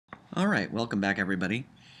Alright, welcome back everybody.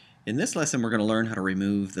 In this lesson we're going to learn how to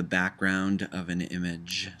remove the background of an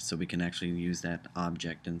image so we can actually use that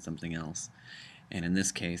object in something else. And in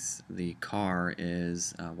this case the car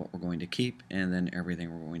is what we're going to keep, and then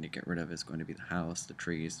everything we're going to get rid of is going to be the house, the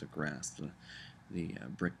trees, the grass, the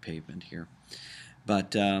brick pavement here.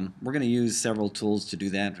 But we're going to use several tools to do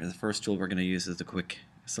that. The first tool we're going to use is the quick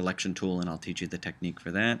selection tool, and I'll teach you the technique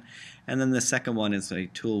for that. And then the second one is a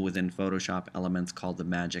tool within Photoshop Elements called the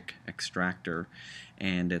Magic Extractor,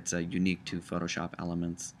 and it's unique to Photoshop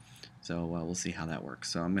Elements. So we'll see how that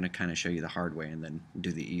works. So I'm going to kind of show you the hard way and then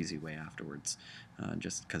do the easy way afterwards,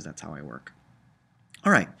 just because that's how I work.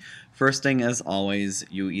 Alright, first thing as always,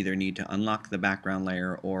 you either need to unlock the background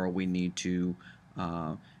layer or we need to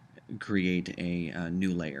create a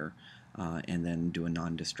new layer and then do a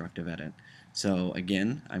non-destructive edit. So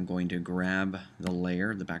again, I'm going to grab the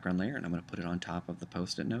layer, the background layer, and I'm going to put it on top of the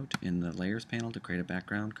post-it note in the layers panel to create a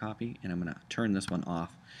background copy, and I'm going to turn this one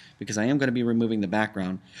off because I am going to be removing the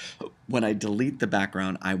background. When I delete the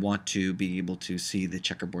background, I want to be able to see the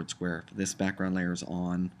checkerboard square. If this background layer is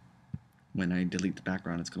on, when I delete the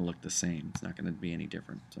background it's going to look the same. It's not going to be any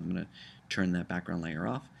different. So I'm going to turn that background layer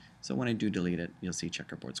off. So when I do delete it, you'll see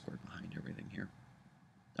checkerboard square behind everything here.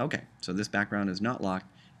 Okay, so this background is not locked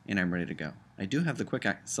and I'm ready to go. I do have the quick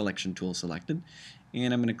selection tool selected,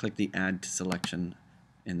 and I'm going to click the add to selection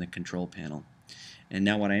in the control panel. And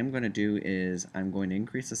now what I am going to do is I'm going to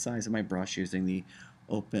increase the size of my brush using the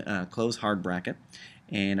close hard bracket,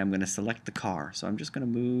 and I'm going to select the car. So I'm just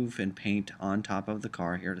going to move and paint on top of the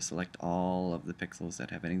car here to select all of the pixels that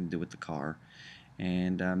have anything to do with the car.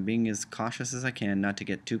 And I'm being as cautious as I can not to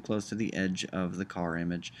get too close to the edge of the car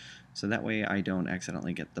image, so that way I don't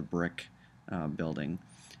accidentally get the brick building.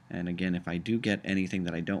 And again, if I do get anything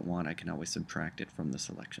that I don't want, I can always subtract it from the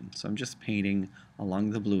selection. So I'm just painting along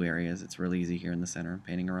the blue areas. It's really easy here in the center. I'm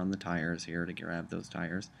painting around the tires here to grab those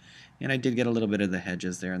tires. And I did get a little bit of the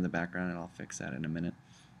hedges there in the background, and I'll fix that in a minute.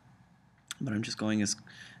 But I'm just going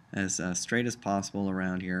as straight as possible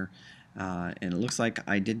around here. And it looks like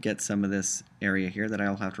I did get some of this area here that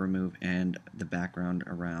I'll have to remove, and the background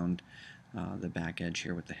around the back edge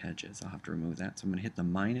here with the hedges. I'll have to remove that. So I'm going to hit the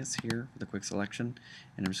minus here for the quick selection,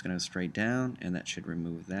 and I'm just going to go straight down, and that should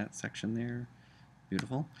remove that section there.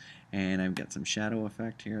 Beautiful. And I've got some shadow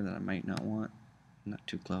effect here that I might not want. Not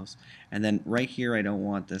too close. And then right here I don't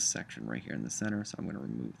want this section right here in the center, so I'm going to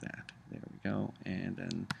remove that. There we go. And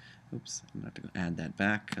then, oops, I'm going to have to add that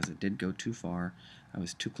back because it did go too far. I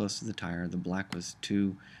was too close to the tire. The black was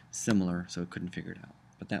too similar, so it couldn't figure it out.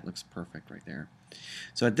 But that looks perfect right there.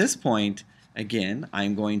 So at this point, again,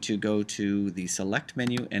 I'm going to go to the select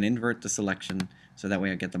menu and invert the selection so that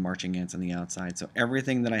way I get the marching ants on the outside. So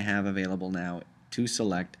everything that I have available now to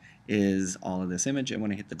select is all of this image, and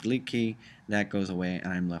when I hit the delete key, that goes away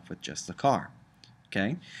and I'm left with just the car.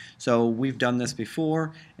 Okay, so we've done this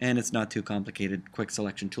before and it's not too complicated. Quick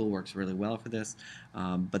selection tool works really well for this,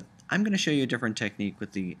 but I'm going to show you a different technique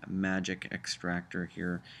with the Magic Extractor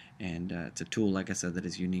here, and it's a tool, like I said, that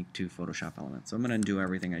is unique to Photoshop Elements. So I'm going to undo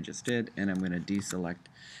everything I just did, and I'm going to deselect,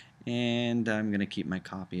 and I'm going to keep my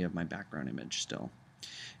copy of my background image still.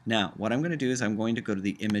 Now what I'm going to do is I'm going to go to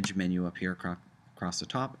the image menu up here across the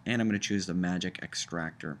top, and I'm going to choose the Magic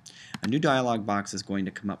Extractor. A new dialog box is going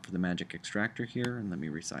to come up for the Magic Extractor here, and let me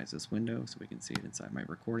resize this window so we can see it inside my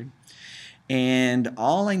recording. And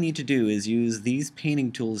all I need to do is use these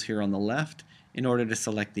painting tools here on the left in order to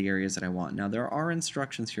select the areas that I want. Now there are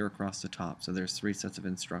instructions here across the top, so there's 3 sets of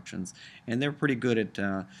instructions, and they're pretty good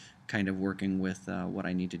at kind of working with what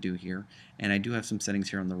I need to do here. And I do have some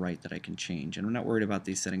settings here on the right that I can change, and I'm not worried about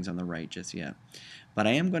these settings on the right just yet. But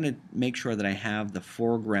I am going to make sure that I have the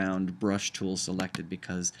foreground brush tool selected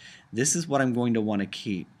because this is what I'm going to want to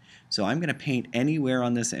keep. So I'm going to paint anywhere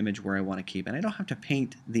on this image where I want to keep, and I don't have to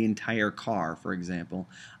paint the entire car, for example.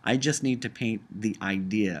 I just need to paint the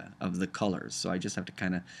idea of the colors. So I just have to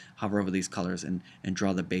kind of hover over these colors and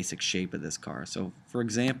draw the basic shape of this car. So for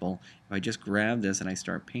example, if I just grab this and I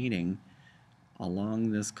start painting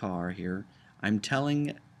along this car here, I'm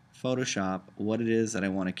telling Photoshop what it is that I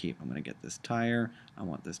want to keep. I'm going to get this tire, I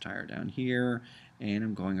want this tire down here, and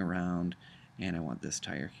I'm going around, and I want this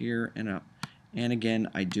tire here and up. And again,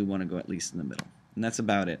 I do want to go at least in the middle. And that's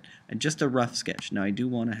about it. And just a rough sketch. Now I do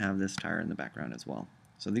want to have this tire in the background as well.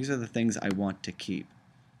 So these are the things I want to keep.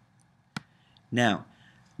 Now,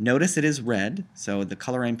 notice it is red, so the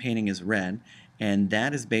color I'm painting is red, and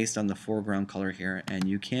that is based on the foreground color here, and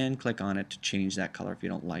you can click on it to change that color if you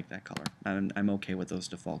don't like that color. I'm okay with those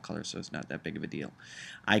default colors, so it's not that big of a deal.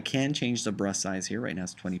 I can change the brush size here. Right now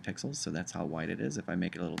it's 20 pixels, so that's how wide it is. If I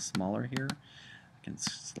make it a little smaller here, I can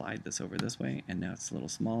slide this over this way, and now it's a little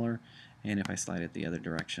smaller. And if I slide it the other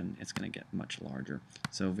direction, it's going to get much larger.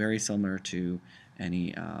 So very similar to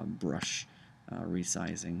any brush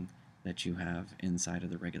resizing that you have inside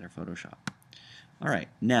of the regular Photoshop. Alright,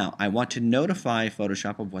 now I want to notify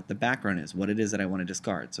Photoshop of what the background is, what it is that I want to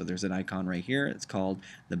discard. So there's an icon right here. It's called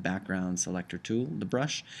the background selector tool, the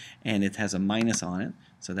brush, and it has a minus on it.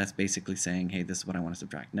 So that's basically saying, hey, this is what I want to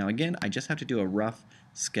subtract. Now again, I just have to do a rough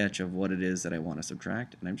sketch of what it is that I want to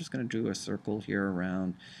subtract, and I'm just going to do a circle here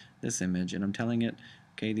around this image, and I'm telling it,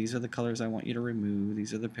 okay, these are the colors I want you to remove,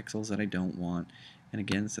 these are the pixels that I don't want. And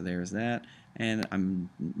again, so there's that, and I'm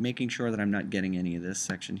making sure that I'm not getting any of this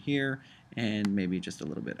section here, and maybe just a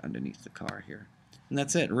little bit underneath the car here. And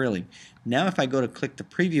that's it, really. Now if I go to click the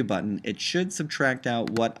preview button, it should subtract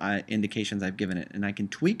out what indications I've given it, and I can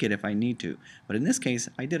tweak it if I need to. But in this case,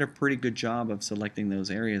 I did a pretty good job of selecting those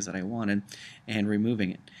areas that I wanted and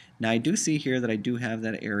removing it. Now I do see here that I do have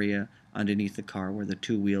that area underneath the car where the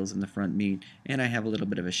two wheels in the front meet, and I have a little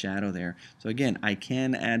bit of a shadow there. So again, I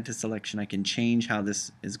can add to selection. I can change how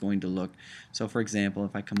this is going to look. So for example,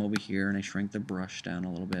 if I come over here and I shrink the brush down a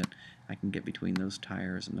little bit, I can get between those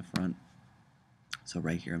tires in the front. So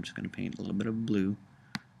right here I'm just going to paint a little bit of blue,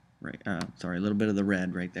 a little bit of the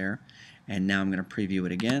red right there, and now I'm going to preview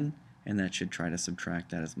it again, and that should try to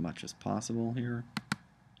subtract that as much as possible here.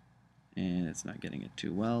 And it's not getting it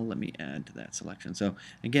too well. Let me add to that selection. So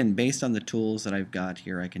again, based on the tools that I've got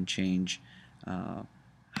here, I can change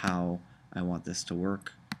how I want this to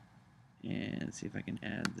work, and see if I can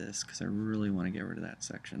add this, because I really want to get rid of that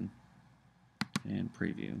section, and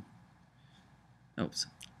preview. Oops,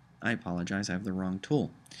 I apologize, I have the wrong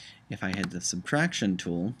tool. If I had the subtraction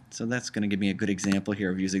tool, so that's going to give me a good example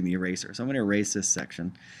here of using the eraser. So I'm going to erase this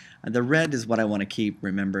section. The red is what I want to keep,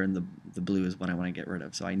 remember, and the blue is what I want to get rid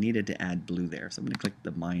of. So I needed to add blue there. So I'm going to click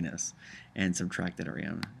the minus and subtract that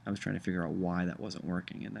area. I was trying to figure out why that wasn't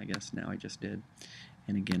working, and I guess now I just did.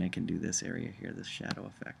 And again, I can do this area here, this shadow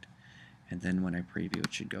effect. And then when I preview,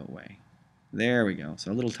 it should go away. There we go,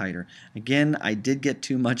 so a little tighter. Again, I did get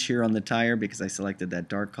too much here on the tire because I selected that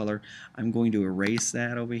dark color. I'm going to erase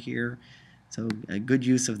that over here. So a good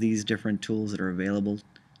use of these different tools that are available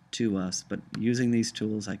to us, but using these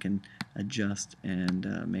tools I can adjust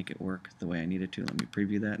and make it work the way I need it to. Let me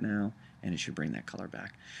preview that now, and it should bring that color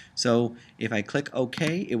back. So if I click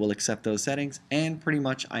OK, it will accept those settings, and pretty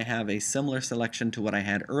much I have a similar selection to what I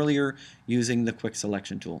had earlier using the quick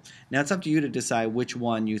selection tool. Now it's up to you to decide which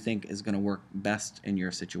one you think is going to work best in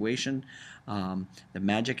your situation. The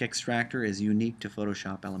Magic Extractor is unique to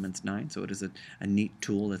Photoshop Elements 9, so it is a neat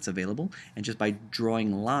tool that's available, and just by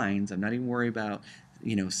drawing lines, I'm not even worried about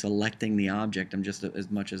selecting the object. I'm just as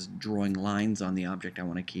much as drawing lines on the object I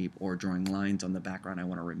want to keep, or drawing lines on the background I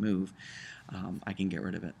want to remove. I can get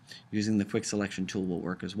rid of it. Using the quick selection tool will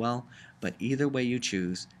work as well, but either way you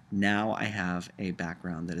choose, now I have a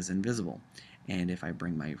background that is invisible. And if I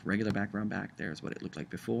bring my regular background back, there's what it looked like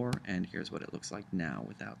before, and here's what it looks like now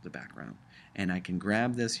without the background. And I can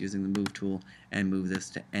grab this using the move tool and move this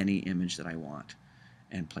to any image that I want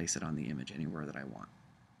and place it on the image anywhere that I want.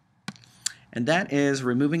 And that is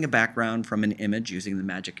removing a background from an image using the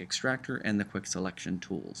Magic Extractor and the quick selection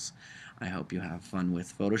tools. I hope you have fun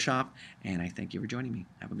with Photoshop, and I thank you for joining me.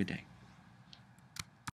 Have a good day.